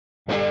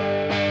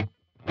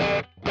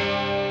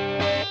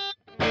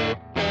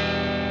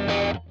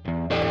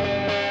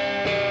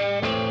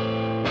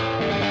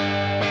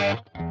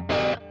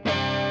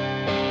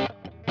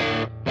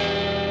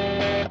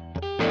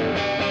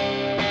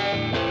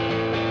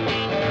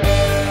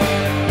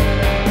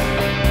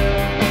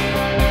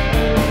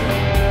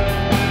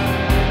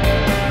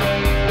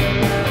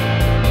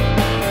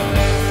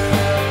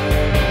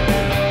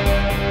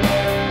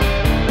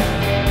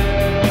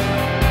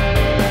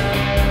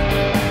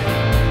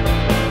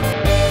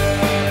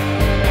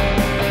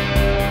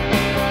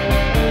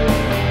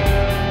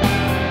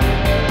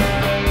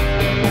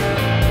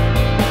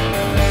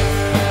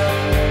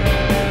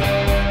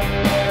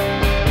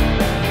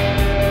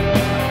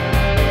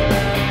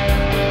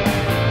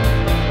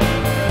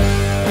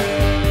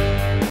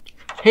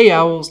Hey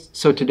Owls,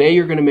 so today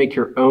you're going to make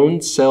your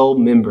own cell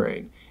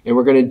membrane, and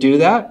we're going to do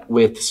that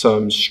with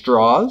some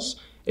straws,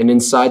 and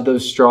inside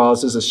those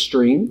straws is a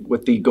string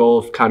with the goal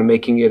of kind of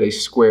making it a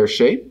square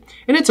shape.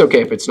 And it's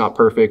okay if it's not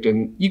perfect,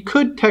 and you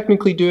could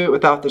technically do it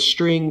without the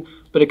string,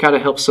 but it kind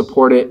of helps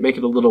support it, make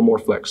it a little more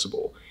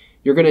flexible.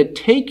 You're going to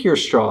take your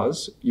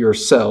straws, your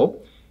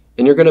cell,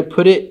 and you're going to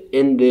put it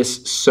in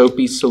this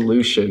soapy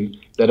solution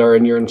that are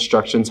in your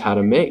instructions how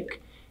to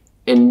make.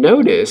 And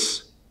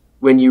notice,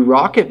 when you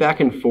rock it back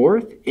and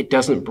forth, it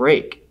doesn't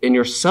break. And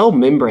your cell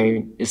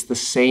membrane is the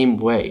same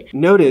way.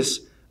 Notice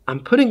I'm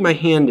putting my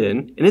hand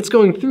in and it's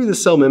going through the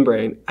cell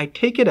membrane. I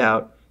take it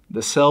out,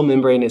 the cell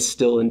membrane is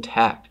still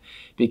intact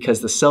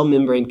because the cell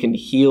membrane can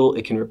heal,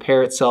 it can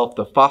repair itself.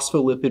 The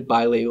phospholipid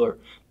bilayer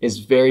is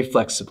very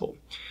flexible.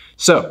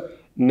 So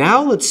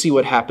now let's see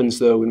what happens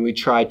though when we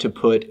try to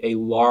put a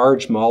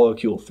large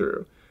molecule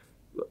through,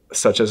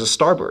 such as a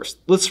starburst.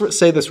 Let's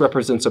say this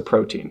represents a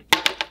protein.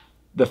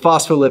 The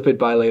phospholipid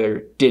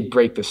bilayer did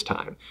break this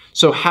time.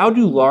 So how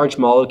do large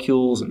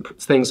molecules and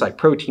things like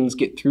proteins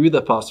get through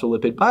the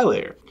phospholipid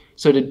bilayer?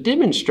 So to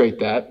demonstrate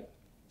that,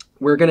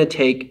 we're going to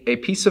take a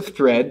piece of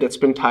thread that's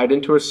been tied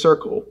into a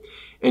circle,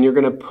 and you're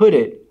going to put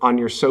it on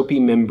your soapy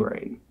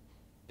membrane.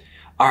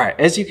 All right,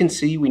 as you can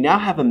see, we now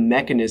have a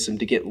mechanism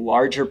to get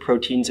larger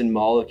proteins and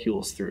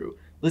molecules through.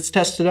 Let's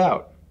test it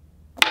out.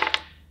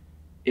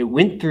 It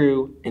went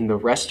through, and the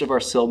rest of our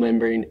cell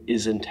membrane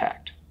is intact.